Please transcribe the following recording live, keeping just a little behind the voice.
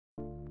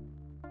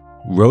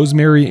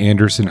Rosemary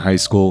Anderson High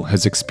School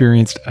has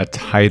experienced a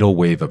tidal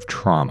wave of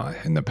trauma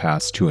in the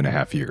past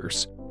 2.5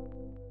 years.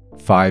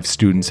 5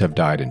 students have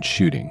died in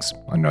shootings,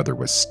 another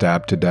was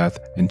stabbed to death,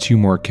 and 2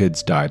 more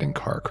kids died in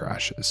car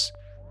crashes.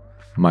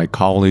 My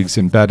colleagues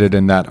embedded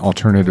in that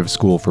alternative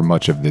school for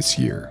much of this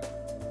year.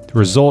 The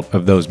result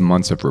of those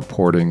months of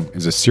reporting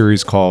is a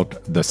series called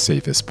The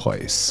Safest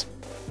Place.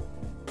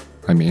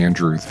 I'm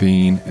Andrew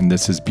Thien, and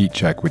this is Beat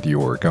Check with the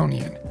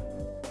Oregonian.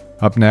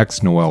 Up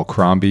next, Noelle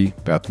Crombie,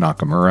 Beth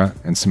Nakamura,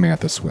 and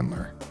Samantha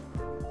Swindler.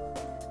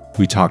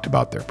 We talked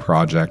about their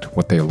project,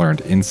 what they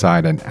learned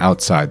inside and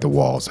outside the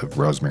walls of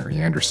Rosemary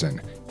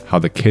Anderson, how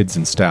the kids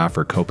and staff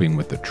are coping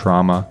with the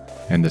trauma,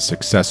 and the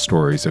success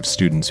stories of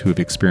students who have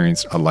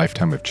experienced a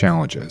lifetime of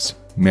challenges,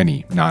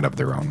 many not of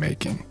their own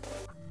making.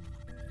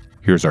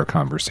 Here's our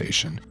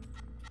conversation.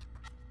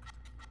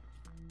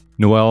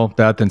 Noelle,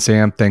 Beth, and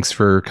Sam, thanks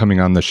for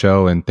coming on the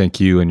show, and thank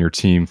you and your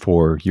team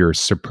for your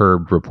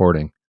superb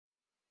reporting.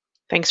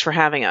 Thanks for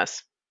having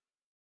us.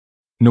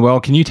 Noelle,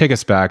 can you take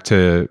us back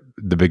to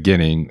the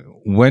beginning?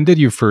 When did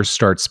you first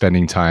start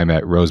spending time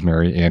at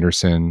Rosemary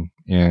Anderson,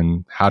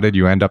 and how did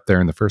you end up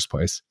there in the first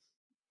place?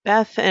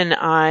 Beth and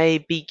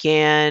I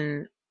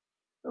began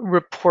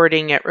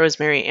reporting at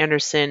Rosemary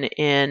Anderson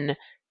in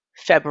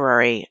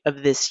February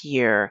of this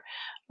year.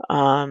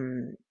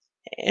 And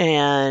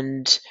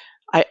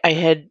I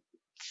had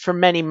for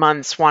many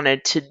months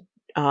wanted to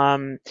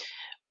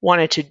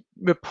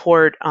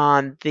report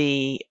on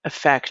the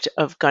effect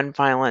of gun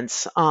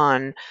violence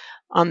on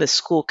the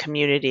school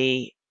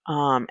community,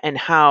 and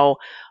how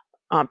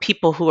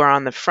people who are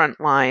on the front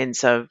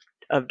lines of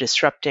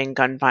disrupting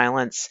gun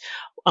violence,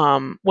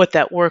 what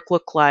that work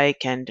looked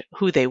like and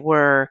who they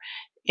were.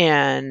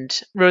 And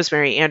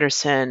Rosemary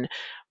Anderson,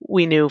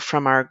 we knew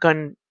from our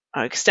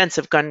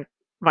extensive gun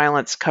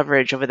violence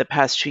coverage over the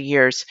past 2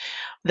 years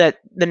that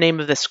the name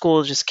of the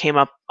school just came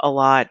up a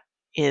lot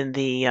in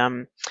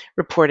the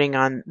reporting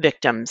on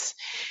victims.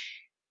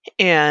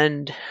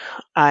 And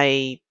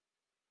we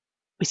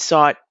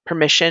sought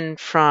permission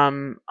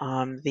from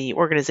the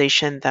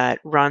organization that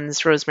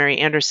runs Rosemary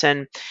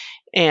Anderson,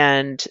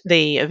 and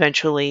they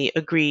eventually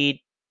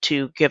agreed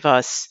to give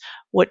us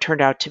what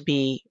turned out to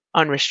be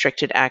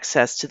unrestricted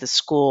access to the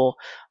school,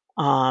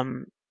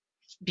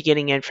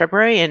 beginning in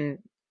February and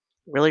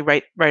really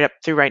right up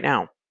through right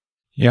now.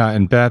 Yeah,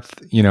 and Beth,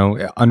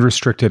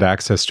 unrestricted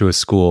access to a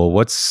school.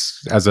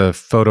 As a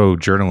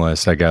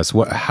photojournalist, I guess,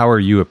 how are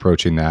you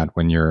approaching that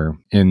when you're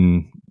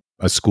in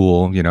a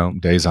school,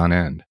 days on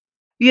end?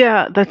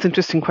 Yeah, that's an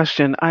interesting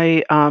question.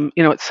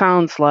 It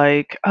sounds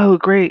like, oh,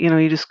 great,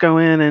 you just go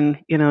in and,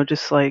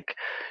 just like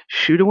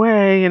shoot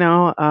away,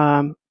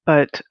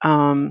 but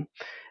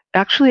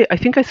actually, I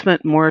think I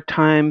spent more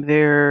time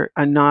there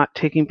not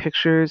taking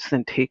pictures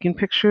than taking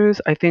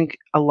pictures. I think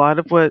a lot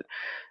of what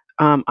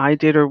I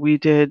did or we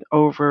did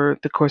over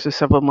the course of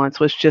several months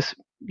was just,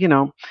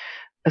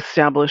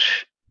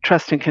 establish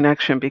trust and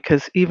connection,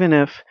 because even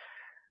if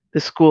the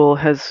school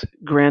has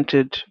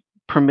granted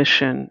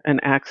permission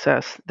and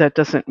access, that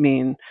doesn't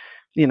mean,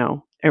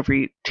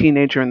 every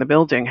teenager in the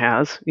building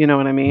has, you know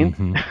what I mean?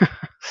 Mm-hmm.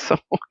 So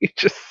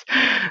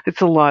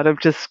it's a lot of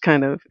just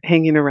kind of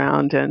hanging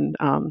around and,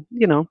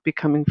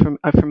 becoming from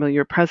a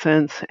familiar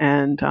presence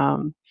and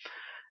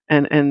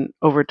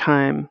over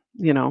time,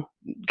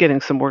 getting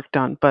some work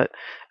done. But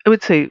I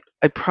would say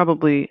I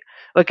probably,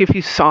 like, if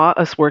you saw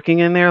us working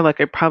in there,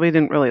 like, I probably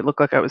didn't really look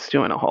like I was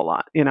doing a whole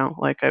lot,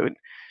 like I would,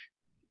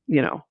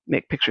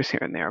 make pictures here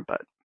and there,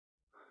 but.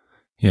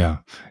 Yeah.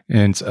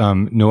 And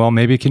Noelle,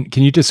 maybe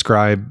can you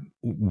describe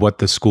what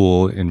the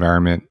school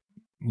environment,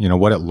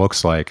 what it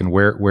looks like, and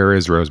where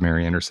is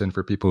Rosemary Anderson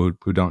for people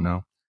who don't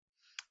know?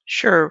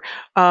 Sure.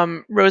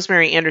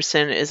 Rosemary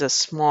Anderson is a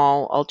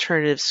small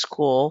alternative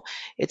school.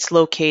 It's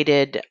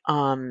located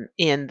in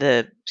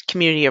the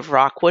community of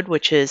Rockwood,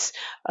 which is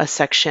a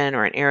section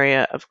or an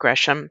area of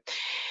Gresham.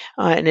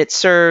 And it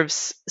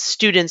serves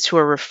students who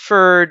are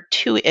referred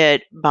to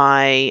it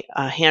by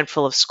a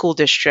handful of school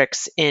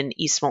districts in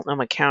East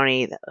Multnomah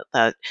County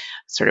that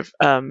sort of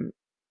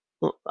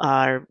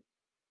are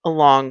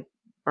along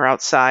or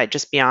outside,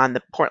 just beyond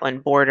the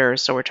Portland border.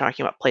 So we're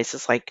talking about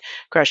places like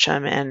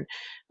Gresham and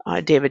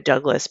David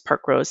Douglas,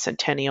 Park Rose,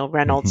 Centennial,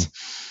 Reynolds.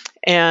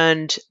 Mm-hmm.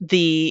 And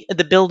the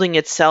building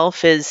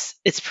itself it's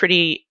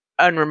pretty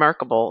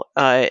unremarkable.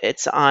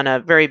 It's on a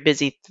very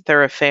busy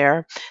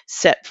thoroughfare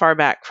set far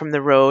back from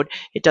the road.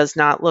 It does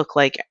not look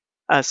like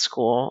a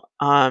school.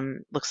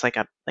 Looks like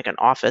an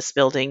office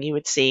building you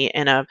would see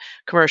in a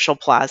commercial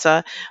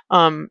plaza.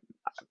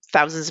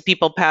 Thousands of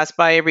people pass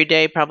by every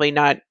day, probably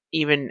not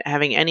even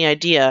having any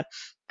idea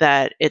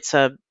that it's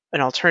an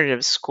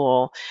alternative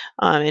school.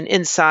 And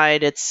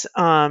inside, it's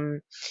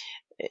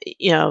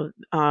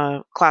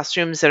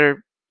classrooms that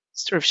are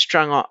sort of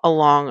strung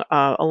along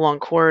a long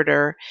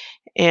corridor,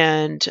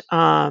 and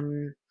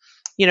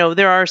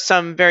there are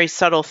some very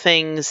subtle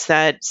things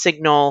that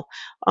signal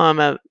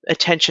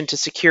attention to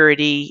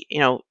security.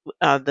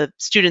 The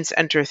students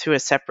enter through a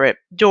separate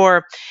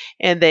door,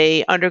 and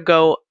they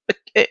undergo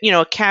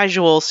a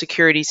casual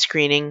security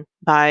screening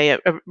by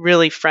a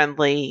really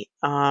friendly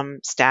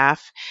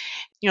staff.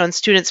 And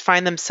students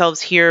find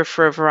themselves here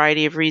for a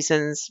variety of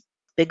reasons.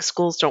 Big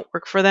schools don't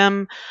work for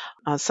them.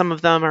 Some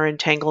of them are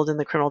entangled in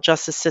the criminal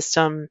justice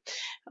system.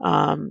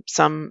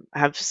 Some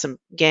have some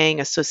gang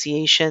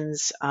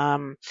associations.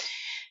 And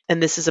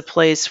this is a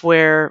place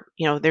where,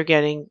 they're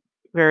getting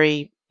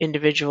very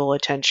individual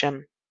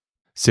attention.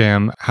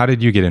 Sam, how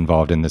did you get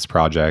involved in this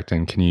project?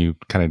 And can you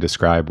kind of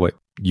describe what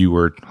you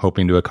were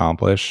hoping to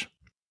accomplish?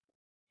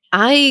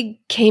 I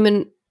came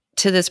into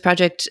this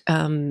project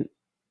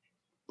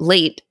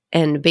late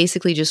and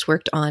basically just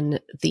worked on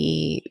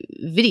the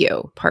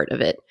video part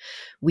of it.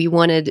 We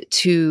wanted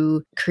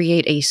to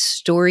create a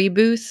story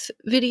booth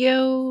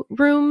video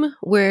room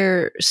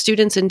where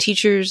students and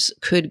teachers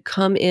could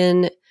come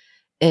in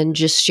and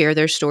just share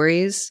their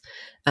stories,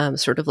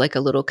 sort of like a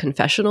little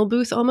confessional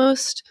booth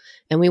almost.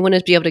 And we wanted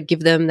to be able to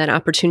give them that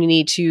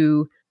opportunity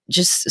to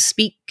just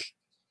speak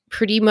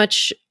pretty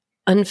much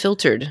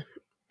unfiltered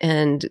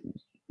and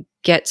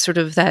get sort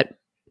of that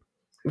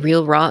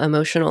real, raw,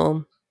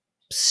 emotional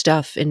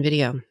stuff in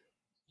video.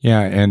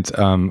 Yeah, and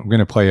I'm going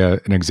to play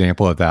an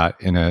example of that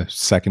in a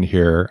second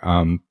here.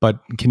 But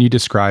can you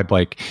describe,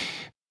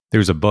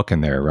 there's a book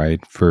in there, right,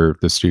 for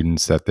the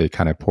students that they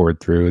kind of poured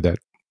through that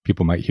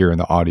people might hear in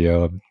the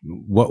audio?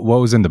 What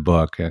was in the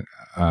book in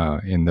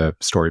the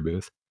story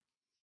booth?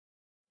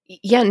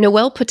 Yeah,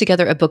 Noelle put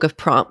together a book of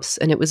prompts,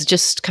 and it was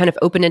just kind of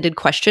open-ended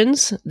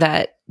questions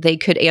that they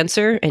could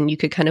answer, and you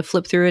could kind of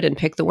flip through it and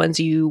pick the ones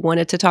you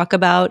wanted to talk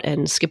about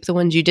and skip the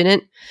ones you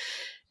didn't.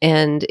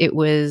 And it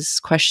was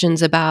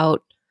questions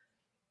about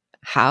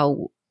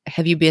how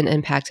have you been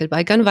impacted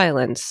by gun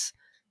violence?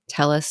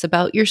 Tell us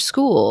about your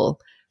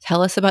school.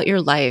 Tell us about your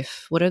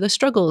life. What are the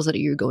struggles that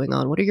you're going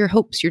on? What are your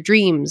hopes, your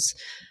dreams?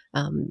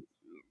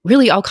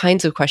 Really all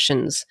kinds of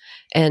questions.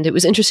 And it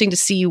was interesting to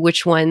see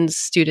which ones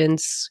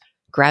students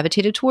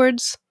gravitated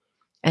towards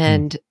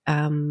and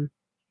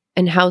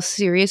how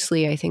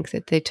seriously I think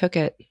that they took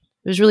it.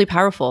 It was really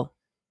powerful.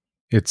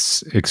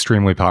 It's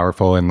extremely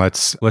powerful. And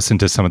let's listen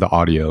to some of the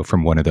audio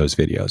from one of those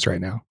videos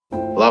right now. A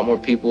lot more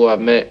people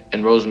I've met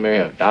in Rosemary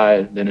have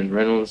died than in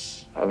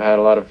Reynolds. I've had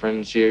a lot of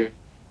friends here,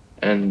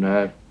 and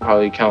I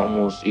probably count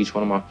almost each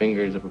one of my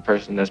fingers of a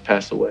person that's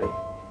passed away.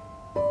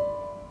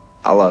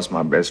 I lost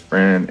my best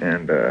friend,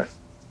 and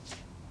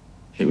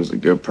he was a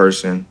good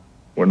person.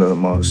 One of the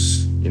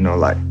most,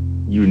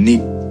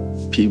 unique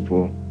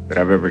people that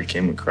I've ever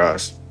came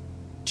across.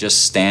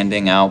 Just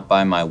standing out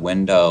by my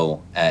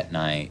window at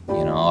night,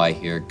 I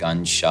hear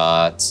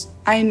gunshots.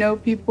 I know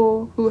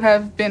people who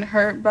have been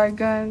hurt by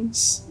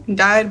guns,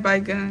 died by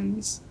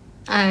guns.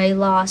 I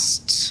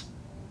lost,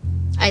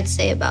 I'd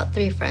say, about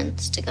 3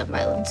 friends to gun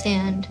violence,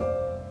 and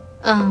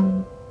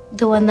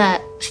the one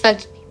that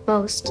affected me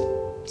most,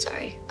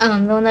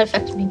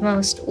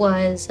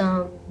 was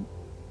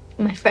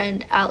my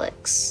friend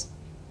Alex.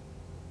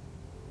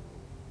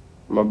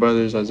 My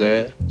brother's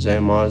Isaiah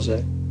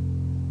Maze.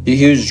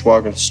 He was just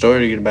walking to the store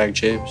to get a bag of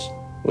chips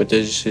with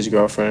his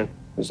girlfriend.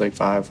 It was like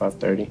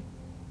 5:30.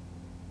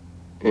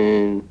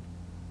 And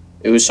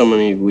it was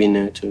somebody we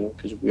knew too,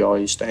 because we all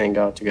used to hang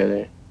out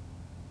together.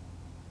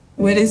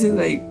 What is it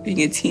like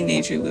being a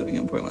teenager living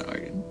in Portland,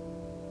 Oregon?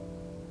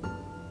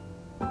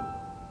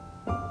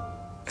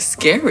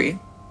 Scary.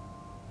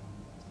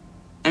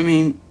 I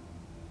mean,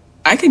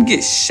 I could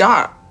get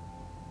shot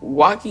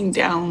walking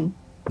down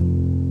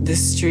the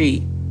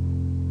street,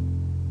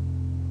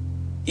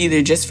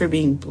 either just for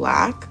being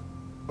Black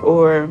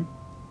or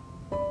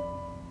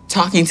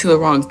talking to the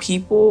wrong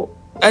people.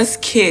 Us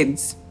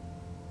kids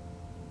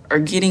are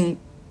getting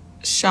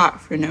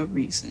shot for no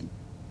reason.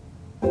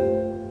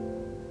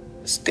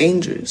 It's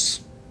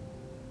dangerous.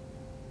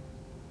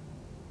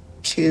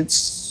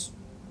 Kids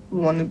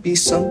want to be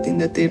something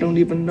that they don't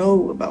even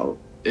know about.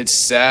 It's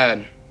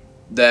sad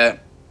that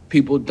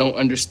people don't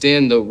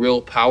understand the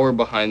real power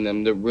behind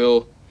them, the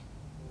real,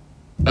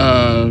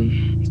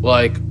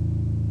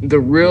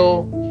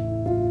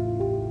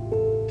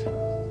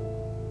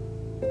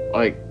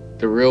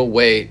 the real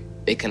way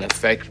it can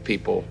affect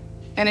people.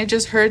 And it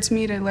just hurts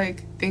me to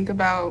think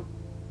about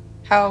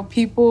how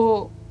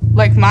people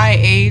like my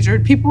age or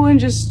people in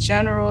just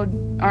general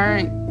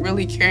aren't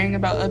really caring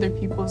about other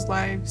people's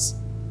lives.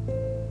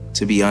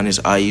 To be honest,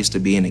 I used to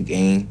be in a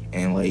gang,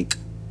 and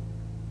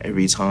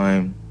every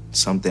time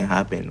something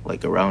happened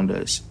around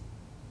us,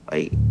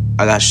 I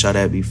got shot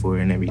at before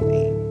and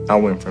everything. I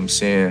went from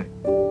seeing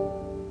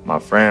my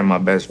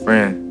best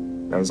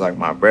friend, that was like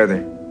my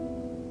brother.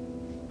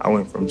 I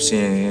went from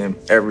seeing him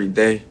every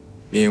day,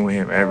 being with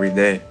him every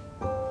day,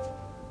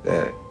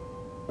 that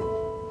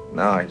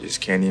now I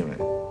just can't even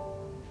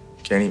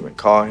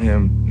call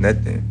him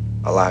nothing.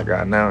 All I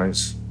got now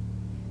is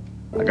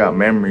I got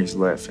memories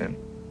left, and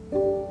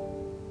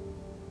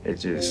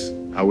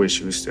I wish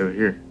he was still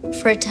here.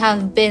 For it to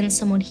have been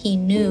someone he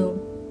knew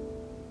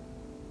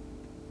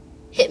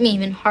hit me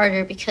even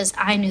harder because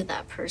I knew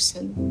that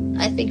person.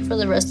 I think for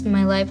the rest of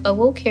my life, I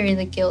will carry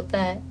the guilt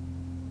that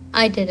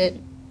I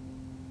didn't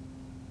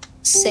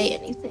say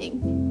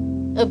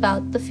anything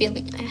about the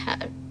feeling I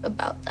had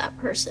about that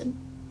person.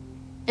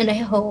 And I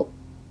hope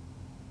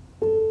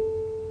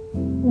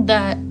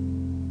that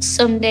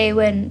someday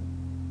when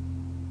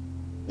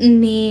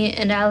me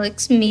and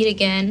Alex meet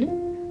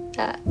again,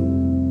 that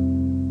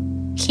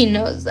he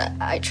knows that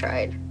I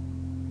tried.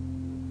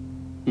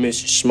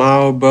 Miss your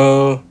smile,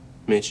 bro.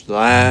 Miss your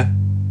laugh.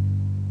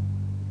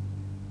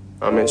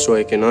 I miss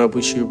waking up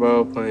with you,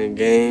 bro, playing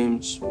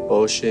games,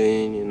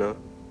 bullshitting, you know.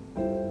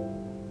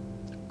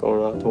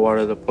 Going out to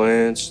water the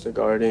plants, the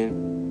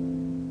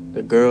garden,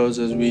 the girls,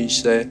 as we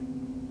say.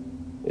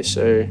 Yes,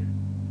 sir.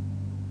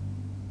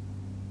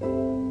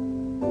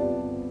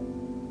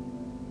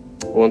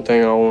 One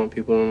thing I want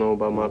people to know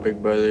about my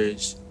big brother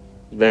is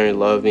he's very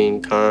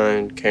loving,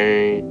 kind,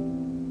 caring.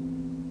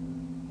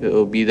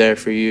 He'll be there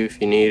for you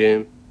if you need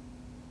him.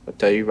 He'll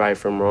tell you right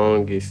from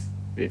wrong if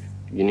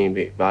you need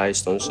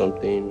advice on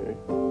something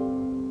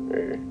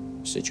or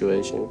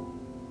situation.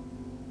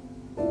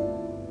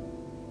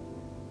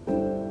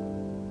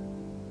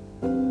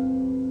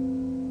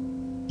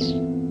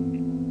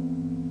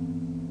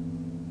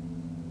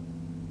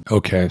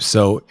 Okay,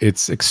 so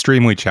it's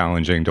extremely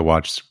challenging to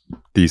watch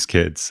these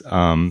kids.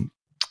 And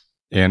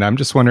I'm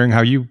just wondering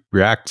how you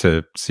react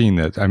to seeing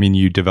that. I mean,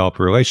 you develop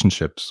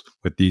relationships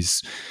with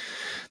these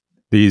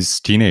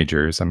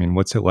teenagers. I mean,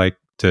 what's it like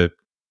to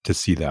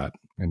see that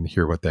and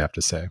hear what they have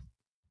to say?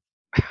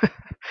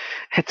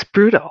 It's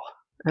brutal.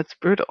 It's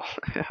brutal.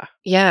 Yeah.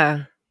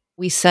 Yeah.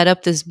 We set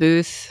up this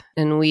booth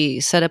and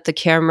we set up the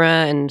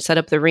camera and set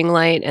up the ring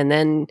light, and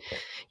then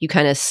you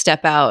kind of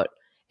step out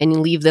and you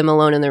leave them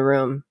alone in the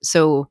room.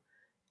 So,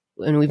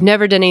 and we've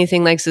never done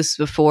anything like this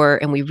before,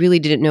 and we really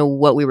didn't know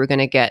what we were going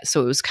to get.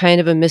 So it was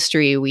kind of a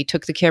mystery. We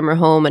took the camera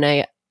home and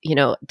I,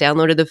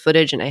 downloaded the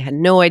footage, and I had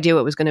no idea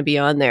what was going to be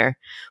on there.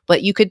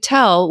 But you could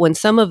tell when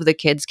some of the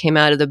kids came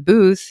out of the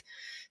booth,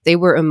 they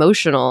were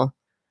emotional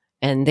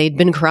and they'd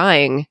been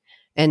crying.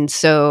 And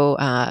so,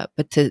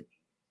 but to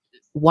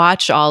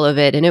watch all of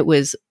it, and it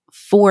was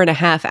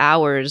 4.5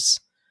 hours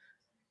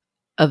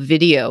of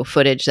video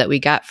footage that we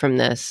got from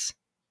this.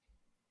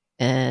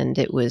 And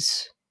it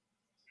was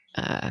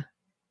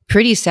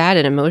pretty sad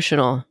and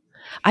emotional.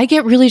 I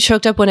get really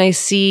choked up when I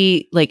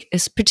see, like,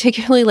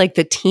 particularly like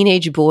the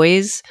teenage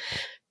boys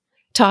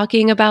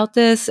talking about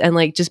this and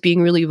like just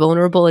being really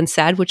vulnerable and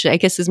sad, which I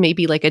guess is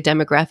maybe like a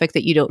demographic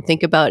that you don't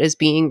think about as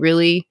being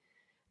really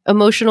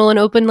emotional and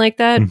open like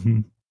that. Mm-hmm.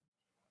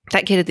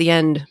 That kid at the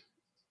end,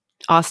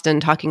 Austin,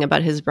 talking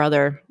about his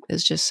brother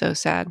is just so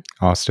sad.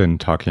 Austin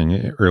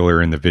talking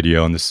earlier in the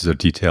video, and this is a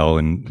detail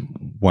in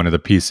one of the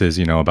pieces,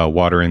 about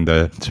watering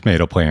the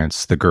tomato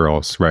plants, the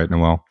girls, right,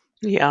 Noelle?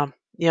 Yeah.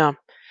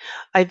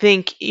 I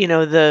think,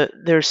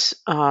 there's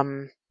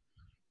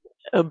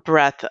a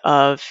breadth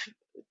of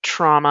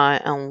trauma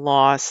and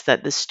loss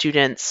that the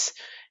students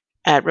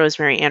at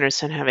Rosemary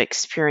Anderson have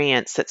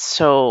experienced that's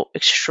so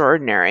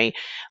extraordinary.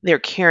 They're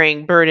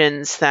carrying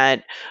burdens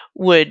that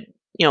would,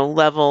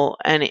 level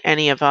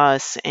any of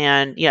us,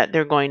 and yet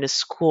they're going to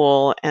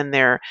school and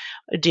they're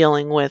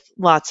dealing with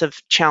lots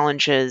of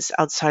challenges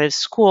outside of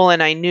school.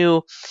 And I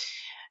knew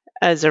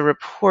as a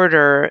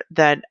reporter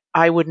that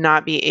I would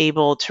not be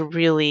able to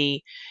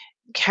really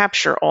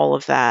capture all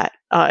of that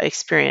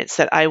experience,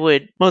 that I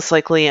would most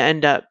likely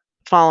end up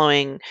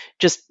following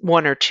just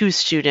one or two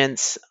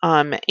students.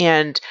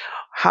 And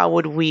how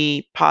would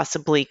we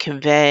possibly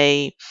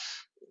convey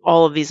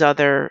all of these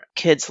other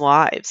kids'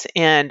 lives?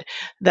 And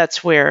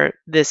that's where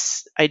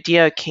this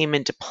idea came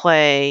into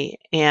play.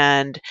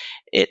 And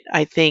it,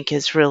 I think,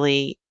 is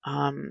really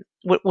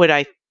what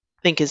I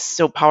think is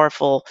so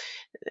powerful,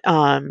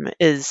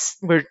 is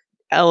we're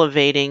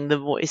elevating the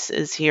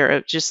voices here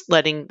of just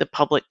letting the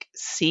public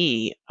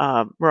see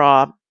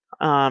raw,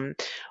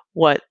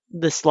 what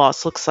this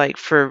loss looks like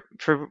for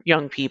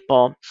young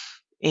people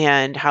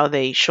and how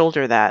they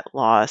shoulder that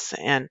loss.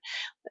 And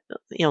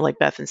like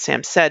Beth and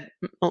Sam said,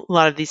 a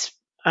lot of these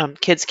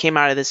kids came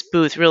out of this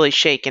booth really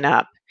shaken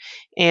up,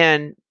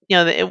 and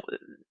it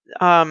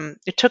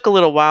took a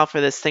little while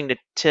for this thing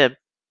to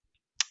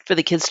for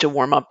the kids to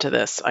warm up to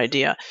this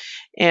idea,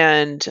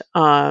 and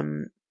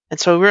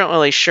so we weren't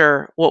really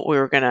sure what we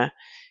were going to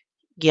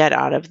get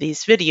out of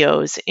these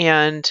videos.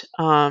 And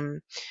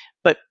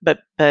but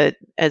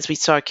as we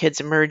saw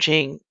kids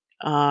emerging,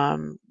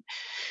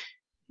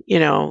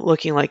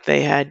 looking like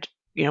they had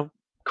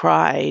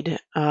cried,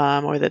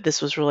 or that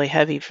this was really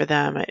heavy for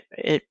them,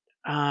 it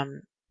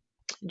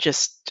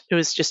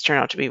was just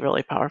turned out to be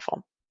really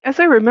powerful. As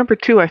I remember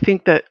too, I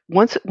think that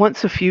once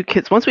we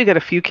got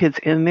a few kids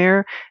in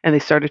there and they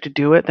started to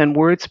do it, then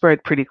word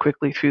spread pretty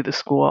quickly through the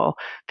school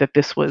that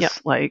this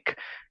was like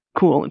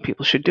cool and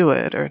people should do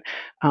it. Or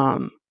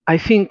I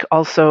think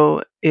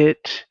also there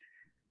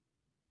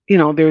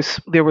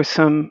were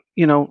some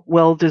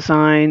well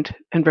designed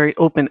and very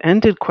open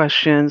ended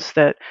questions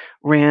that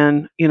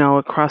ran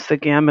across the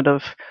gamut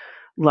of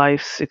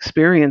life's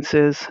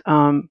experiences.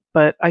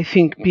 But I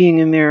think being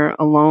in there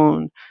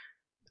alone,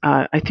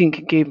 I think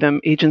it gave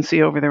them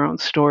agency over their own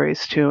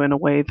stories too, in a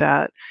way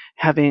that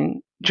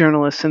having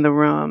journalists in the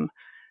room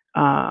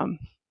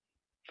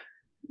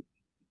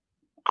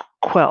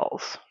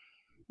quells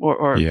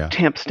or Yeah.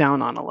 tamps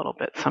down on a little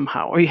bit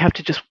somehow, or you have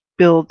to just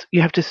build,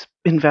 you have to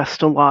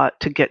invest a lot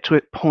to get to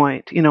a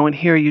point, and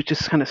here you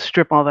just kind of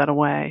strip all that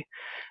away,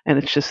 and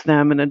it's just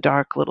them in a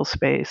dark little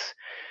space,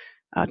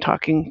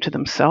 talking to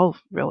themselves,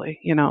 really,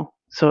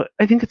 So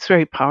I think it's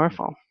very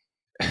powerful.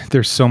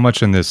 There's so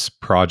much in this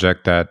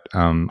project that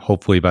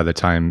hopefully by the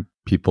time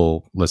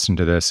people listen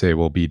to this, they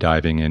will be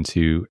diving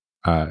into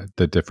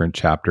the different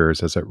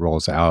chapters as it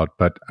rolls out.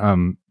 But,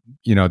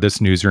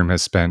 this newsroom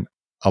has spent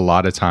a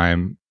lot of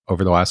time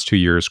over the last 2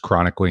 years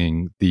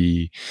chronicling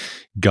the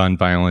gun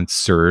violence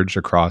surge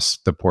across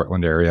the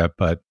Portland area.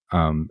 But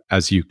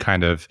as you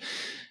kind of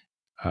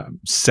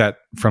set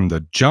from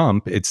the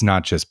jump, it's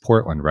not just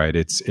Portland, right?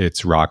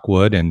 It's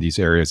Rockwood and these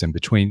areas in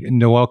between.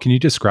 Noelle, can you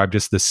describe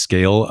just the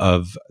scale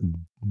of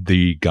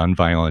the gun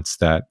violence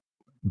that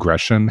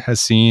Gresham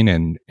has seen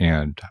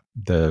and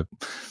the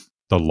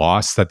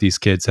loss that these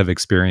kids have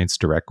experienced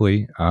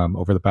directly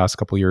over the past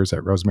couple of years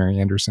at Rosemary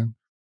Anderson?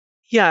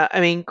 Yeah,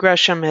 I mean,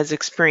 Gresham has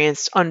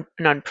experienced an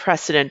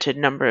unprecedented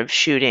number of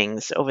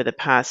shootings over the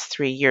past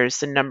 3 years.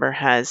 The number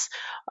has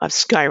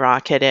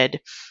skyrocketed.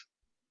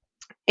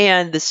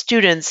 And the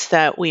students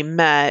that we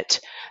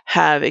met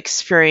have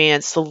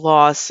experienced the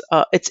loss.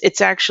 It's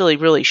actually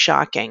really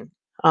shocking.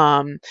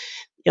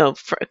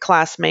 For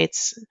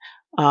classmates,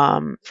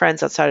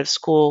 friends outside of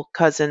school,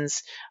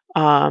 cousins.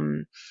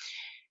 Um,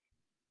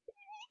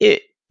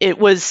 it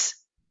was,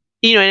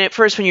 and at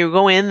first when you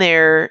go in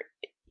there,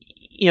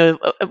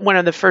 one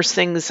of the first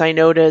things I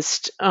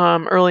noticed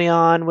early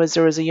on was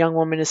there was a young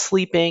woman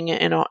sleeping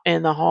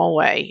in the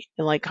hallway,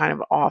 and like kind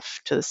of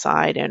off to the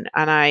side, and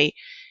I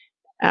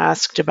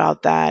asked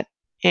about that,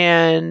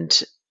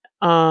 and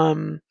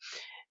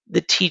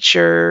the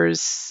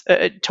teachers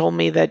told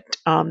me that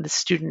the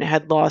student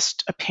had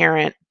lost a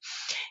parent,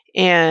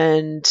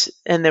 and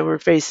they were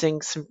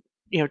facing some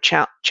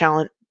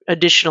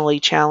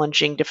additionally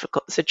challenging,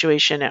 difficult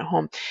situation at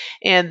home,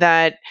 and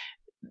that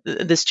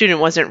the student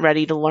wasn't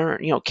ready to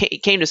learn.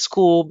 Came to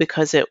school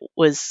because it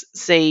was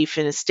safe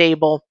and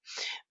stable,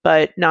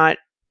 but not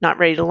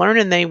ready to learn,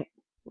 and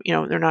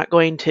they're not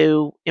going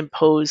to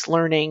impose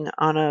learning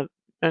on a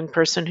young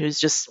person who's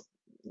just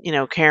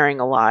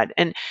caring a lot.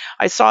 And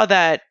I saw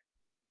that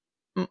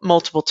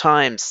multiple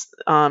times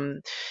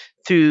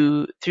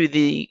through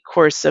the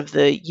course of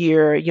the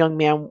year. A young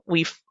man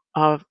we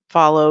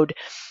followed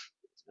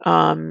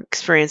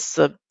experienced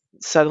the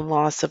sudden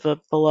loss of a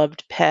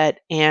beloved pet,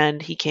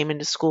 and he came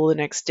into school the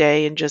next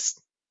day and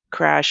just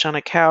crashed on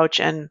a couch.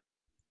 And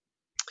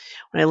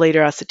when I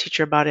later asked the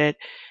teacher about it,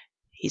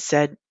 he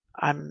said,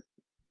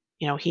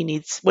 he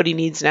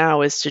needs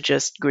now is to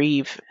just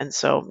grieve. And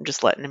so I'm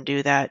just letting him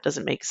do that. It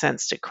doesn't make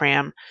sense to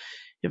cram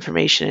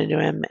information into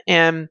him.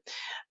 And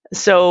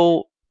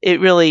so it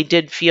really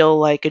did feel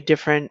like a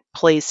different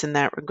place in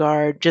that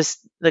regard.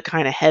 Just the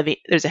kind of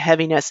there's a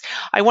heaviness.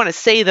 I want to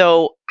say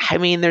though, I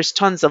mean, there's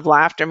tons of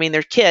laughter. I mean,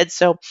 they're kids,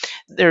 so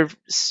they're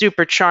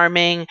super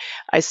charming.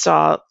 I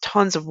saw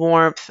tons of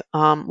warmth,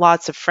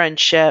 lots of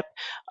friendship,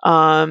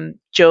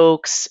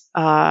 jokes.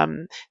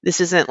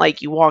 This isn't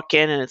like you walk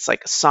in and it's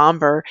like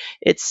somber.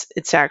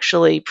 It's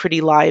actually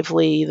pretty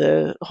lively.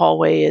 The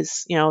hallway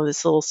is,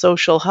 this little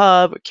social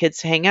hub where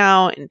kids hang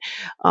out,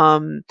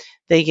 and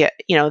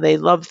they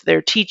love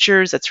their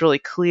teachers. That's really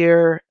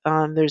clear.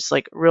 There's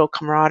like real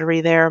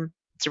camaraderie there.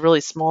 It's a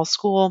really small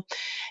school.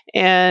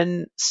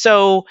 And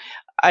so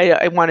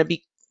I want to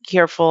be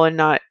careful and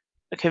not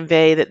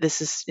convey that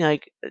this is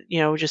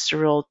just a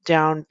real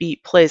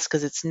downbeat place,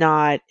 because it's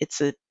not.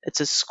 It's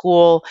a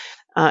school,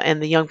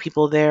 and the young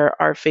people there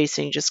are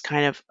facing just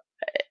kind of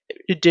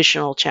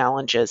additional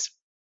challenges.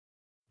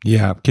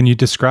 Yeah. Can you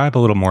describe a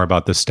little more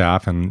about the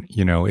staff? And,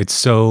 it's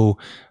so,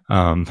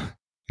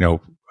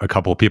 a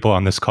couple of people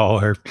on this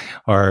call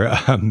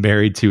are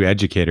married to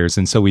educators.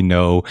 And so we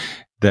know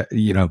that,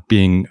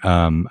 being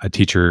a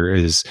teacher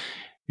is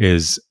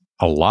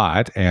a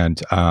lot,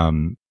 and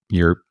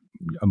your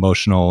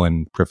emotional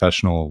and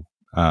professional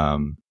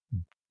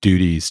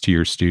duties to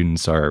your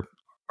students are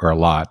a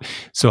lot.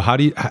 So how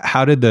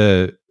did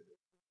the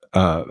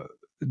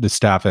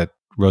staff at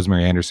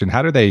Rosemary Anderson,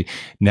 how do they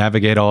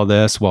navigate all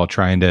this while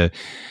trying to,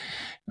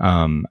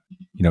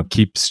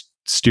 keep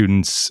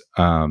students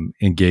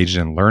engaged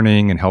in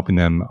learning and helping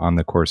them on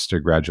the course to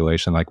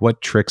graduation? Like,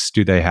 what tricks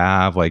do they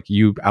have? Like,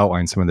 you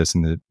outlined some of this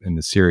in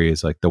the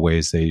series, like the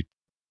ways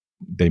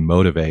they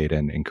motivate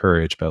and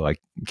encourage. But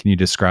like, can you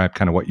describe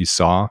kind of what you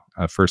saw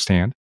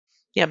firsthand?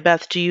 Yeah,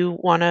 Beth, do you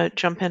want to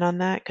jump in on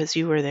that? Because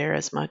you were there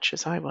as much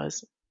as I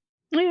was.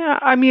 Yeah,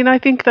 I mean, I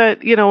think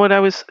that, what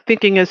I was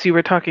thinking as you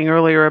were talking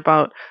earlier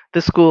about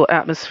the school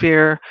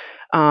atmosphere,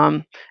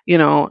 and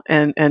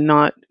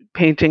not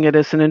painting it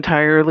as an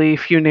entirely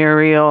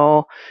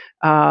funereal,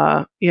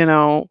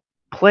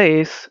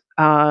 place,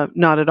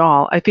 not at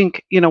all. I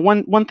think,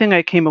 one thing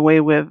I came away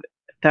with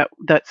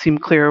that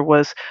seemed clear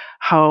was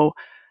how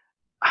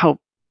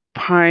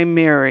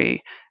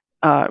primary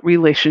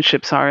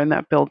relationships are in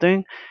that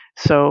building.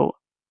 So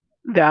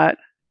that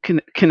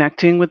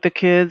connecting with the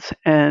kids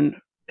and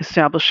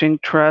establishing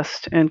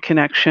trust and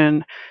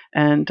connection,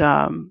 and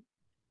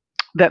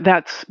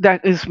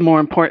that is more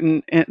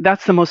important.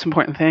 That's the most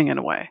important thing in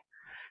a way.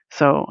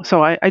 So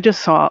I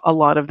just saw a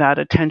lot of that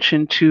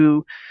attention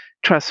to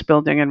trust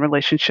building and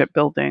relationship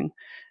building,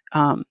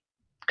 um,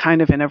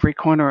 kind of in every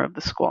corner of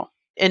the school.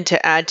 And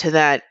to add to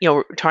that,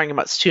 we're talking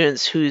about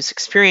students whose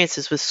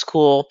experiences with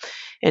school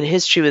and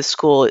history with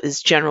school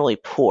is generally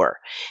poor.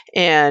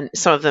 And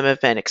some of them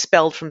have been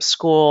expelled from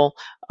school.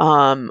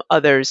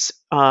 Others,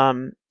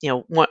 one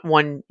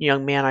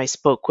young man I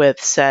spoke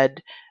with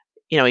said,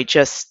 he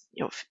just,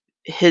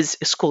 his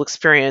school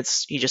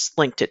experience, he just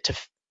linked it to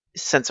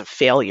sense of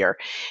failure.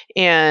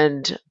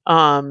 And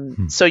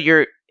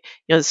so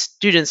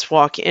students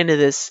walk into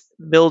this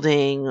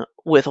building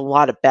with a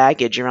lot of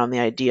baggage around the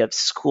idea of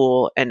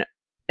school and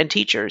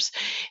teachers.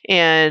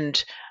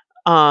 And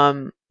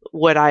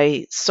what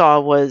I saw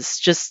was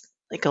just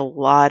like a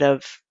lot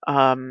of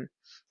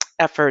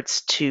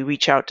efforts to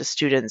reach out to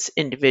students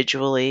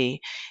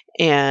individually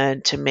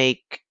and to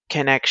make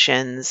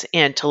connections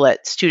and to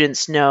let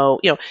students know,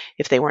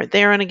 if they weren't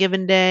there on a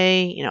given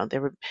day,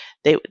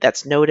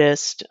 that's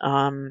noticed.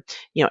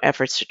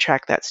 Efforts to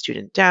track that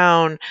student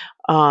down,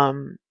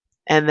 and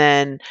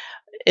then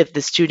if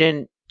the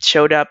student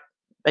showed up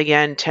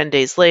again 10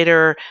 days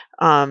later,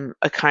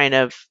 a kind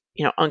of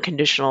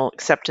unconditional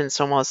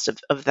acceptance almost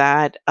of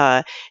that.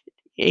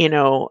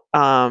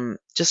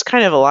 Just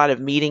kind of a lot of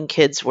meeting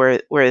kids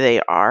where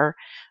they are,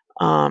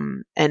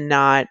 and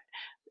not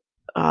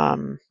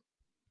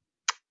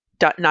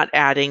not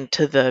adding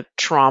to the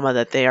trauma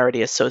that they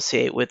already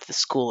associate with the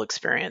school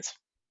experience.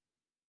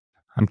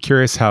 I'm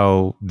curious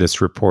how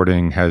this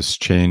reporting has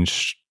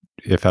changed,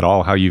 if at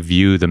all, how you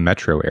view the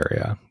metro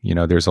area.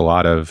 There's a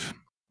lot of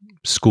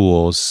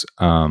schools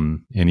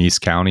in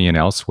East County and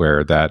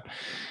elsewhere that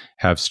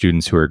have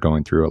students who are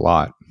going through a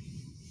lot.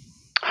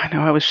 I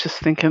know. I was just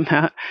thinking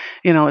that,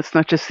 it's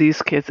not just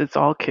these kids, it's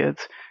all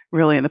kids.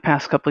 Really, in the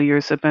past couple of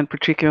years have been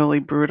particularly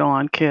brutal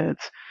on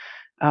kids.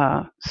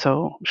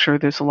 So I'm sure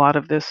there's a lot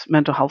of this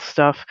mental health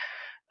stuff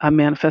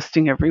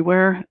manifesting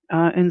everywhere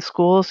in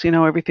schools.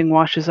 Everything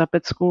washes up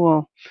at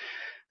school.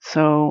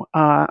 So,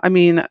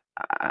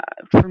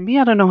 for me,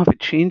 I don't know if it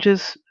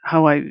changes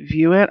how I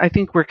view it. I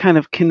think we're kind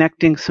of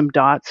connecting some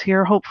dots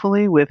here,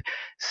 hopefully, with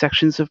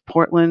sections of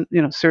Portland,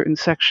 certain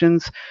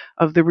sections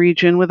of the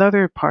region with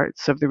other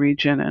parts of the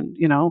region, and,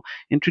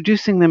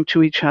 introducing them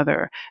to each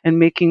other and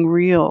making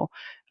real,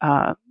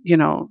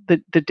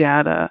 the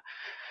data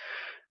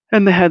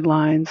and the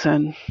headlines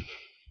and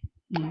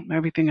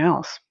everything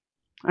else.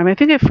 I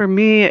think for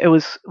me, it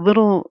was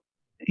little,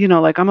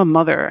 like I'm a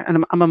mother,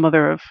 and I'm a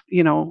mother of,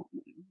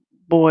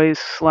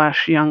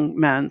 boys/young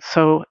men.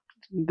 So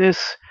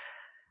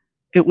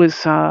it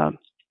was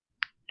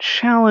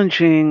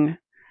challenging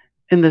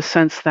in the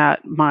sense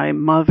that my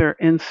mother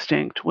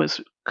instinct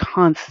was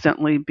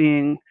constantly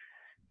being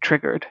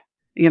triggered,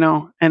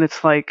 and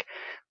it's like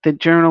the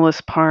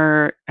journalist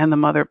part and the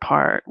mother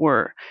part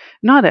were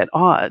not at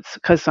odds,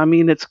 because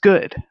it's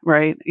good,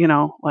 right?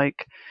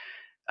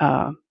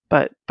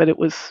 But it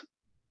was,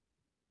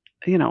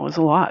 it was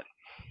a lot.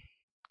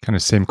 Kind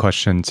of same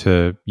question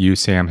to you,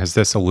 Sam. Has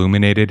this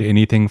illuminated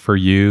anything for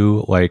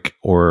you,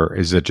 or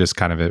is it just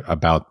kind of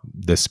about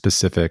this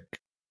specific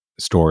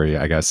story,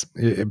 I guess?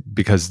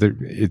 Because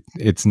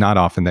it's not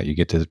often that you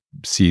get to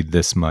see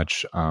this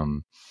much.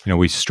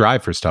 We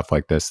strive for stuff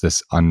like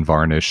this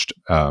unvarnished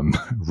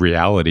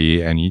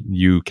reality, and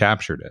you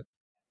captured it.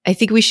 I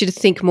think we should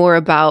think more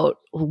about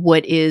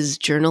what is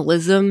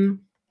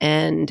journalism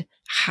and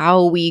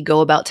how we go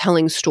about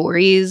telling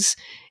stories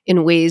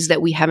in ways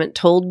that we haven't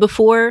told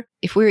before.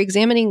 If we're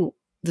examining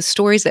the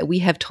stories that we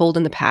have told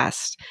in the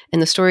past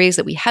and the stories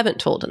that we haven't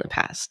told in the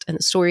past and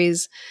the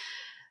stories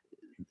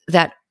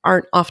that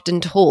aren't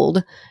often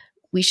told,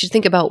 we should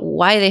think about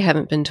why they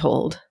haven't been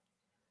told.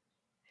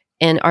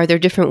 And are there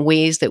different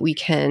ways that we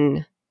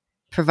can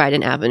provide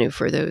an avenue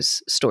for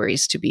those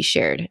stories to be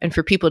shared and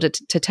for people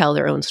to tell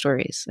their own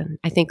stories? And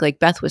I think, like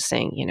Beth was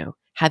saying,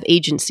 have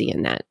agency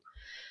in that.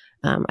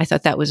 I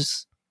thought that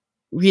was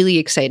really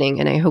exciting,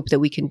 and I hope that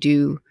we can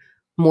do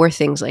more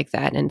things like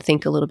that and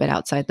think a little bit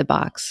outside the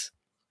box.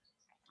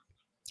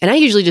 And I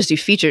usually just do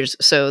features,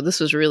 so this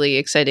was really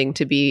exciting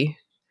to be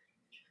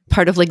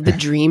part of the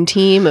dream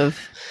team of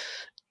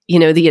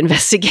the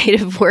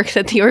investigative work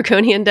that the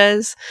Oregonian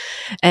does,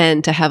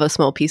 and to have a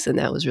small piece in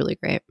that was really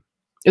great.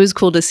 It was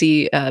cool to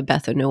see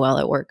Beth and Noelle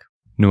at work.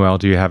 Noelle,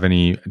 do you have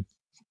any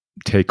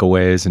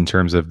takeaways in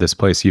terms of this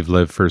place you've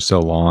lived for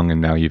so long,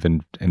 and now you've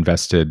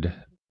invested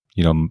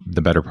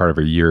the better part of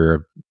a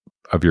year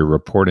of your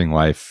reporting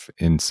life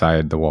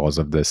inside the walls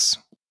of this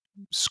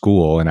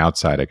school and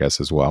outside, I guess,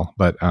 as well.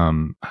 But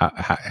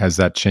has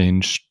that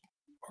changed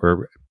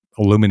or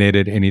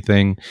illuminated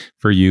anything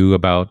for you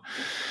about,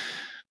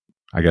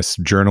 I guess,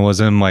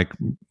 journalism,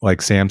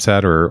 like Sam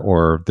said,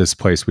 or this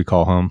place we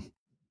call home?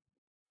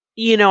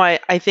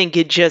 I think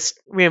it just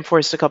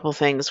reinforced a couple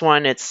things.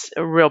 One, it's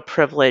a real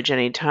privilege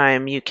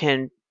anytime you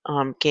can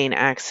gain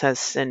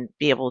access and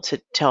be able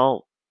to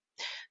tell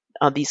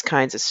these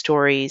kinds of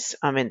stories,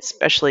 and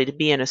especially to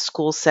be in a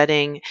school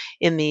setting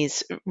in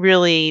these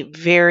really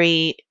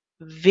very,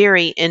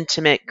 very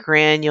intimate,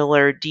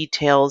 granular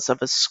details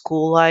of a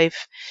school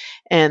life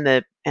and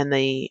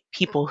the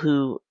people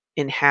who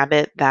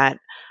inhabit that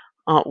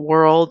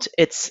world.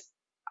 It's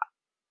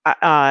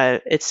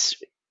kind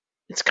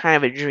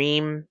of a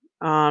dream.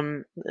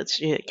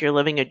 You're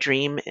living a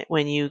dream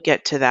when you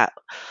get to that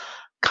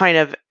kind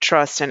of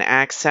trust and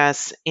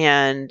access.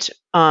 And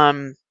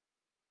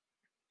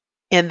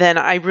then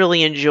I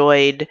really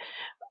enjoyed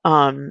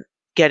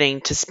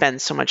getting to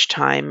spend so much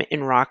time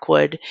in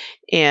Rockwood,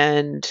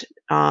 and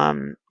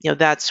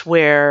that's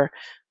where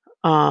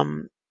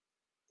um,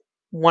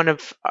 one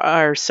of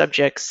our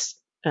subjects,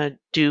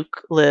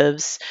 Duke,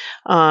 lives,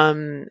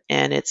 and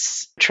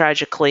it's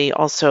tragically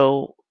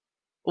also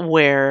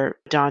where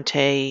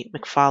Dante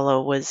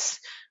McFarlow was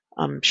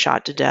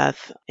shot to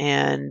death.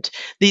 And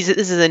this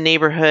is a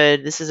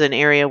neighborhood. This is an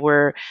area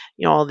where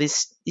all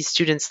these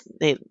students,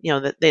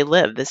 that they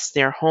live. This is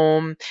their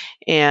home,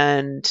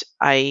 and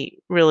I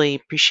really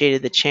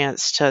appreciated the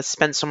chance to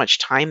spend so much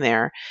time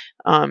there.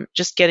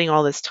 Just getting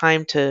all this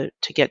time to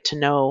get to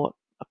know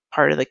a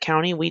part of the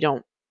county we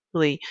don't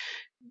really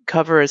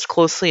cover as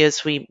closely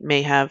as we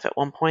may have at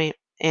one point.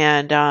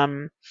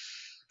 And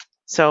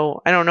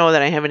so I don't know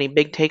that I have any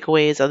big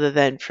takeaways other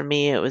than for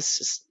me it was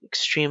just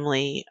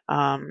extremely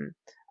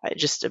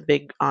just a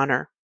big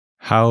honor.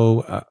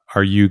 How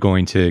are you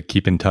going to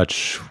keep in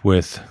touch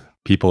with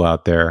people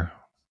out there?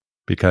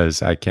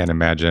 Because I can't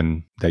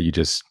imagine that you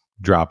just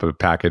drop a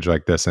package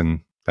like this and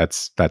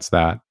that's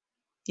that.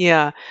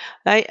 Yeah,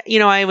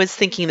 I was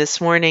thinking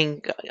this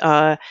morning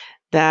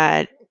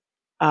that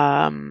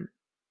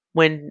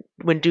when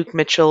Duke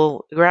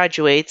Mitchell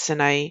graduates,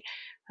 and I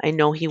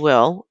know he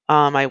will,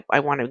 I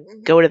want to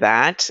go to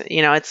that.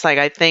 It's like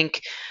I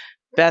think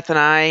Beth and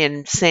I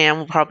and Sam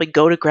will probably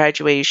go to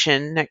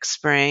graduation next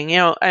spring.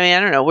 I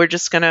don't know. We're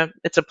just gonna.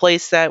 It's a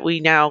place that we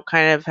now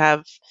kind of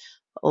have.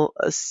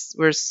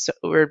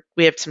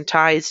 We have some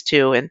ties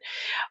to, and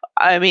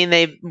I mean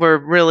they were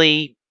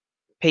really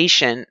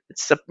patient.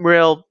 It's a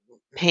real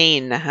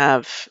pain to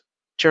have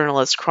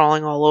journalists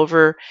crawling all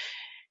over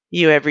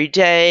you every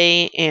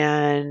day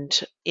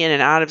and in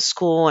and out of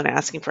school and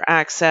asking for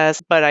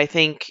access. But I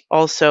think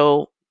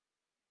also,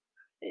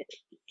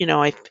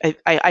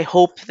 I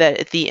hope that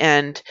at the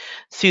end,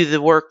 through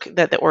the work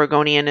that the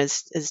Oregonian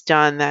has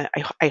done, that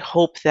I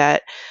hope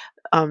that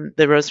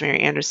the Rosemary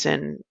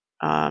Anderson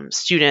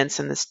students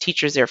and the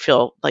teachers there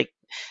feel like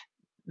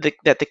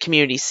that the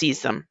community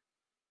sees them.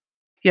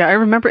 Yeah, I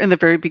remember in the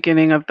very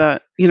beginning of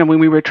when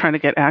we were trying to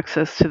get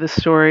access to the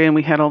story and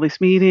we had all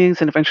these meetings,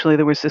 and eventually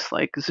there was this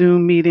like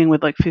Zoom meeting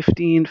with like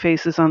 15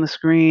 faces on the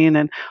screen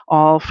and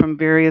all from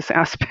various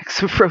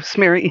aspects of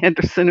Rosemary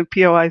Anderson and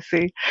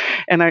POIC.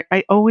 And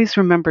I always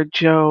remember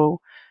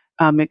Joe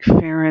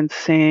McFerrin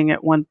saying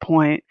at one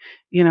point,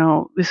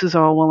 this is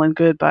all well and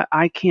good, but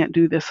I can't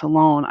do this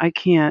alone.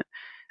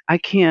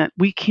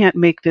 We can't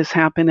make this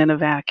happen in a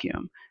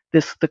vacuum.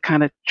 The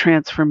kind of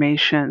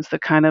transformations, the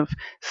kind of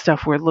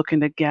stuff we're looking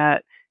to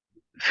get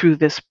through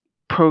these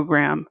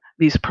programs.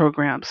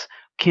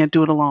 Can't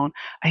do it alone.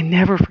 I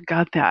never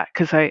forgot that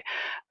because I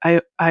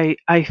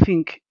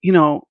think,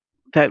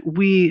 that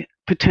we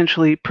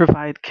potentially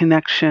provide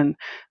connection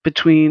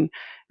between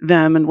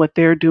them and what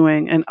they're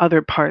doing and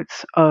other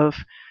parts of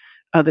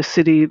the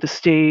city, the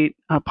state,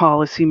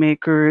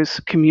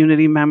 policymakers,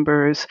 community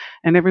members,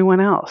 and everyone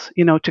else,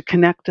 to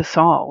connect us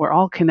all. We're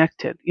all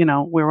connected.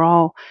 We're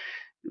all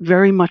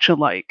very much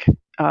alike,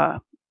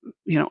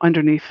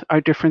 underneath our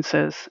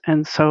differences.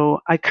 And so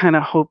I kind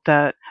of hope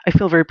that I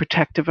feel very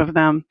protective of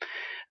them.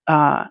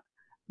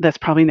 That's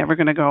probably never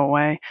going to go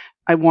away.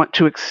 I want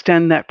to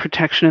extend that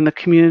protection in the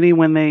community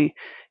when they,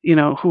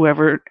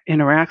 whoever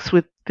interacts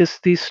with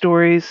these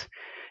stories,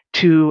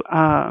 to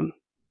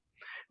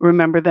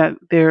remember that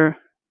they're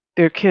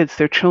kids,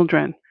 they're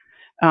children,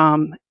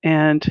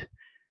 and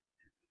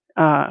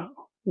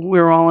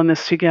we're all in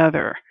this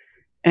together.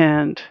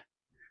 And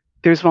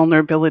there's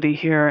vulnerability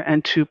here,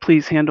 and to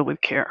please handle with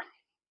care.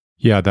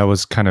 Yeah, that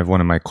was kind of one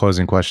of my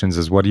closing questions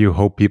is what do you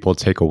hope people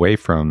take away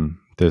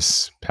from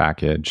this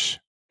package?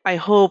 I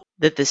hope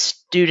that the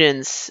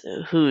students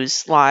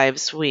whose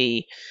lives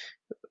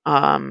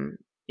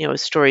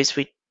stories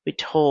we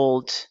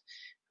told,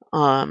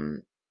 I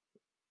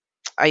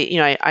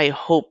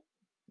hope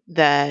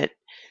that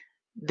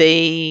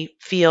they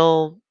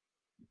feel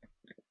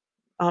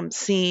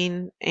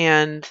seen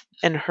and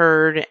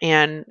heard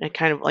and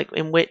kind of like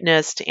and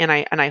witnessed, and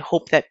I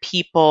hope that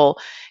people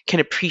can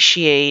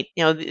appreciate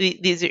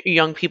these are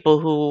young people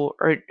who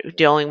are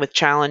dealing with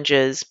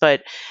challenges,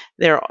 but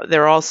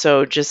they're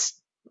also just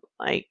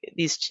like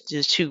these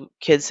two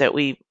kids that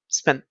we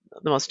spent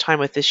the most time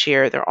with this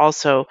year. They're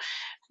also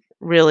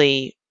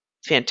really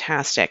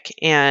fantastic,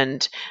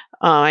 and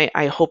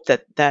I hope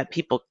that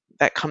people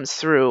that comes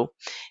through,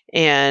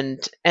 and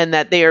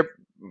that they are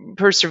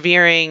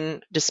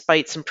persevering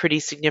despite some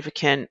pretty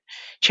significant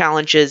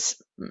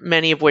challenges,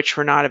 many of which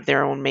were not of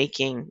their own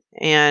making.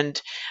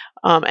 And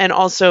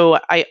also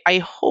I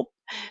hope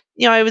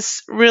I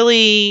was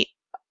really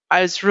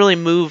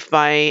moved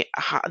by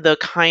the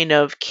kind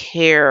of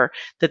care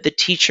that the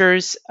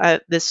teachers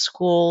at this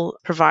school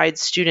provide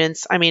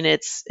students. I mean,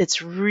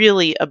 it's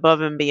really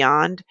above and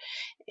beyond,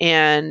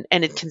 and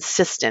it's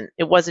consistent.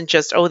 It wasn't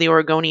just, oh, the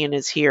Oregonian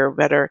is here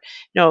better.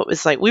 No, it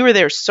was like we were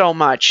there so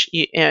much.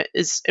 It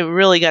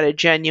really got a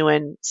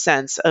genuine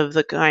sense of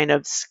the kind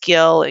of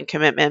skill and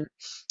commitment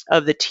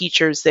of the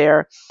teachers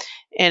there,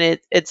 and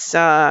it's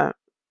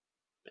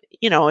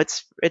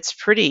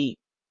pretty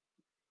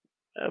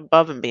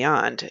above and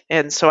beyond.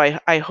 And so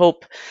I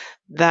hope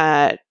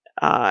that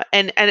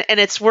and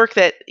it's work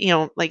that,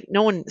 like,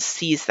 no one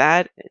sees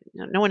that.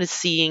 No one is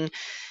seeing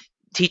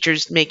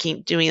teachers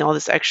doing all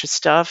this extra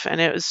stuff,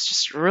 and it was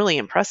just really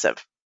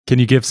impressive. Can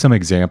you give some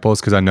examples?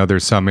 Because I know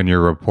there's some in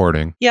your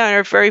reporting. Yeah,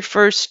 our very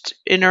first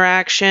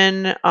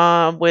interaction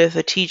with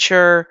a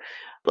teacher,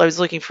 I was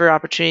looking for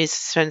opportunities to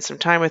spend some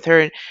time with her,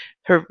 and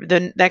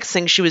the next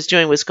thing she was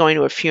doing was going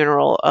to a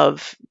funeral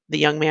of the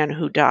young man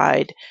who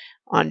died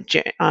on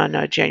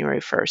January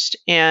 1st,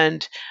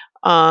 and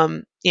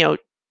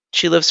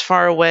she lives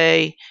far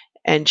away,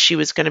 and she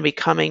was going to be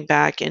coming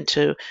back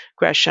into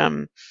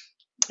Gresham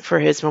for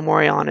his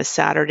memorial on a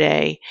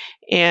Saturday,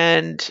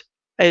 and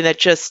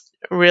that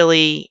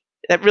really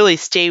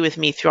stayed with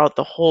me throughout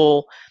the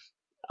whole.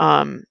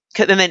 And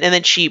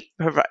then she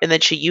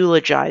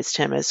eulogized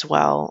him as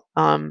well,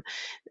 and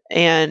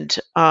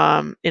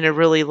in a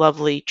really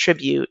lovely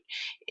tribute,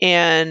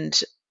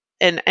 and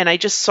I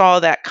just saw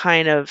that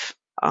kind of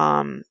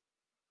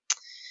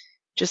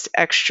just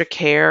extra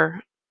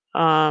care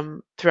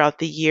throughout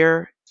the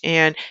year,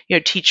 and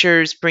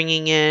teachers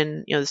bringing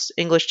in, this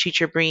English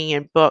teacher bringing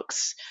in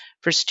books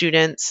for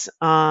students,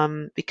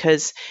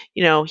 because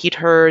he'd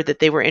heard that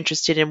they were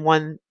interested in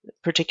one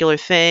particular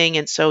thing,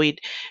 and so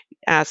he'd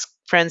ask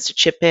friends to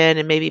chip in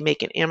and maybe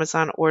make an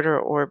Amazon order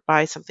or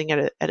buy something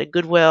at a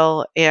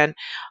Goodwill. And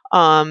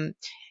um,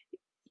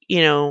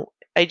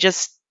 I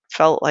just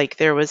felt like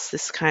there was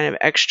this kind of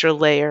extra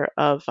layer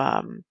of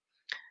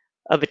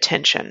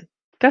attention.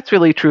 That's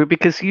really true,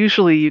 because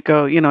usually you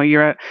go, you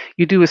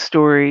do a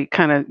story,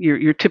 kind of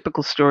your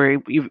typical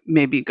story. You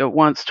maybe go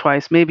once,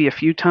 twice, maybe a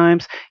few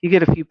times. You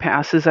get a few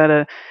passes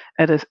at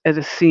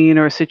a scene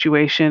or a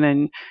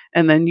situation,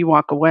 and then you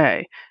walk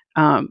away.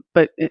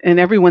 But and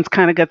everyone's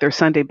kind of got their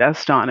Sunday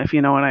best on, if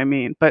you know what I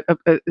mean. But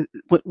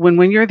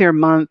when you're there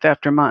month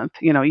after month,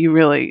 you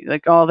really,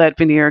 like, all that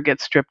veneer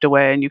gets stripped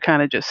away, and you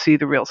kind of just see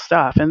the real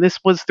stuff. And this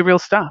was the real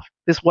stuff.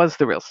 This was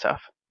the real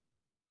stuff.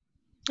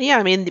 Yeah,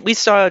 I mean, we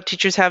saw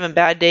teachers having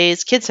bad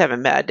days, kids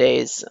having bad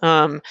days.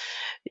 Again,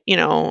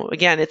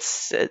 I'm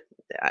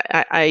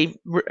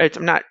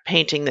not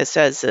painting this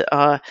as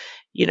a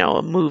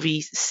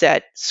movie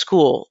set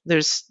school.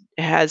 There's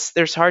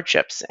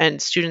hardships,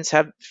 and students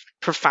have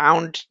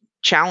profound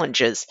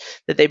challenges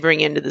that they bring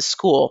into the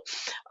school.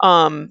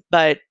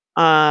 But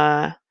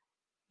yeah,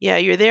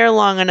 you're there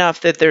long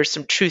enough that there's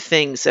some true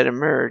things that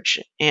emerge,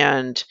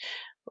 and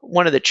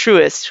one of the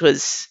truest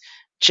was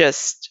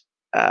just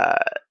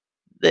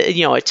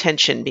the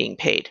attention being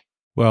paid.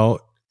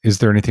 Well, is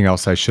there anything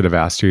else I should have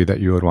asked you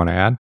that you would want to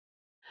add?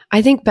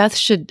 I think Beth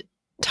should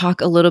talk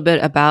a little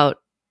bit about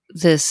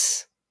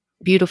this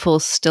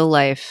beautiful still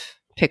life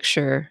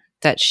picture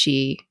that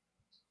she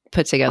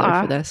put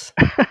together for this.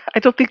 I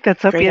don't think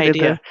that's up Great yet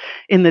idea.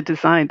 in the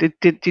design.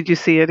 Did you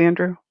see it,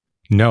 Andrew?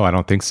 No, I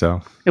don't think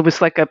so. It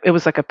was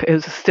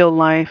a still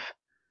life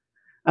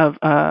of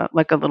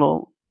like a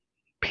little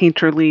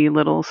painterly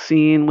little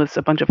scene with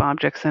a bunch of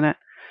objects in it.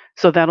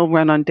 So that'll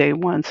run on day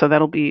one. So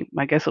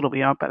I guess it'll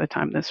be out by the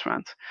time this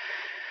runs.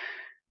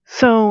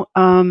 So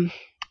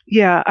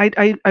yeah,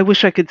 I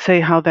wish I could say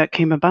how that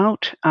came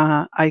about.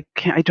 I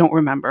don't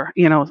remember.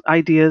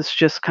 Ideas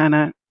just kind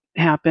of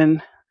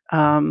happen.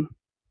 And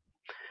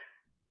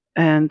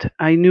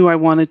I knew I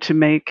wanted to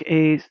make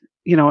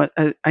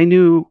I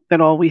knew that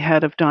all we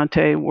had of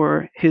Dante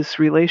were his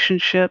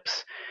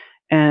relationships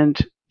and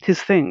his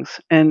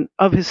things. And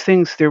of his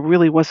things, there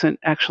really wasn't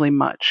actually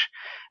much.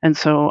 And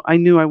so I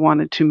knew I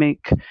wanted to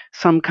make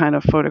some kind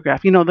of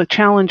photograph. The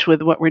challenge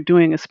with what we're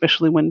doing,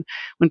 especially when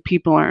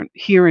people aren't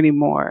here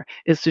anymore,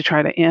 is to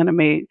try to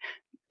animate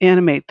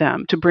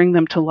them, to bring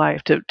them to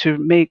life, to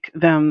make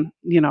them,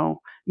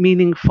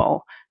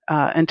 meaningful,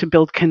 and to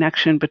build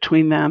connection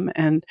between them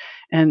and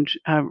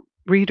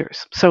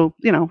readers. So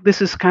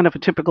this is kind of a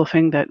typical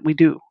thing that we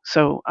do.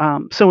 So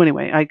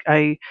anyway,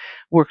 I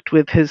worked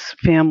with his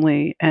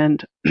family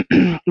and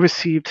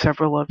received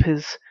several of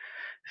his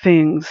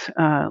things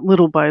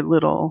little by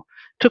little.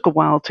 Took a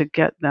while to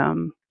get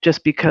them,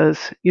 just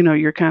because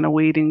you're kind of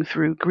wading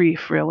through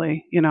grief,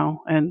 really,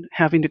 and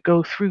having to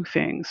go through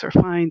things or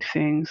find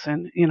things,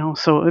 and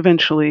so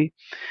eventually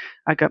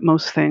I got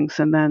most things.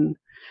 And then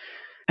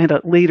at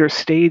a later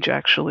stage,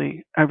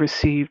 actually, I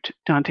received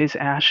Dante's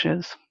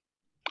ashes.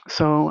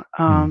 So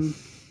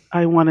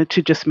I wanted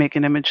to just make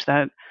an image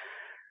that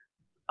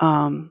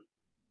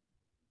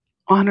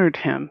honored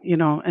him,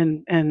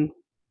 and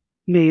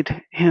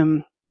made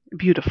him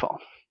beautiful.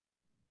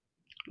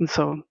 And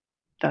so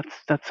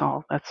that's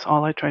all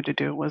I tried to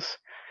do, was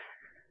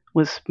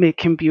was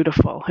make him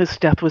beautiful. His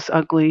death was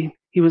ugly.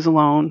 He was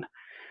alone.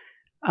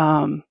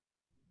 And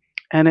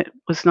it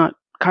was not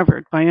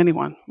covered by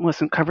anyone. It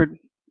wasn't covered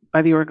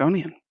by the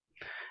Oregonian.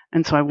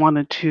 And so I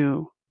wanted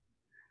to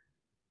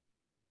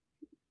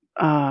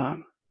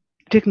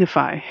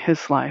dignify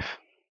his life.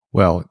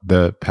 Well,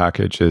 the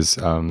package is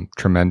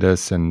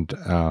tremendous, and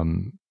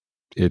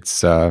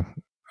it's.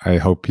 I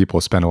hope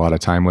people spend a lot of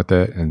time with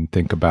it and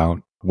think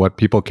about what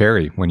people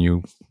carry when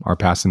you are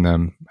passing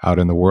them out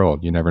in the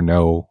world. You never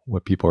know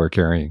what people are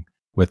carrying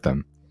with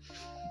them.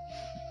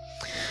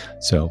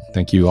 So,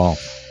 thank you all.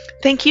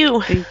 Thank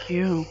you. Thank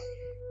you.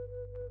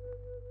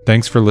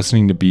 Thanks for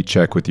listening to Beat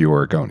Check with the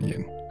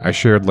Oregonian. I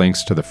shared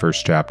links to the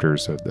first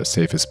chapters of The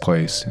Safest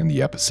Place in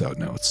the episode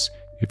notes.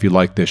 If you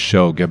like this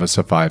show, give us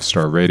a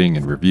 5-star rating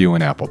and review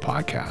in Apple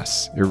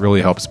Podcasts. It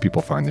really helps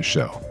people find the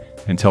show.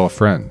 And tell a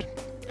friend.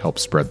 Help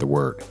spread the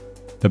word.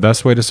 The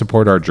best way to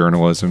support our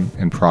journalism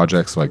and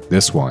projects like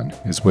this one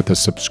is with a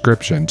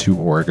subscription to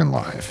Oregon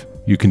Live.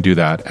 You can do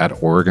that at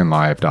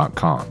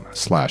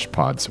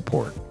OregonLive.com/pod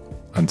support.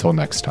 Until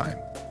next time.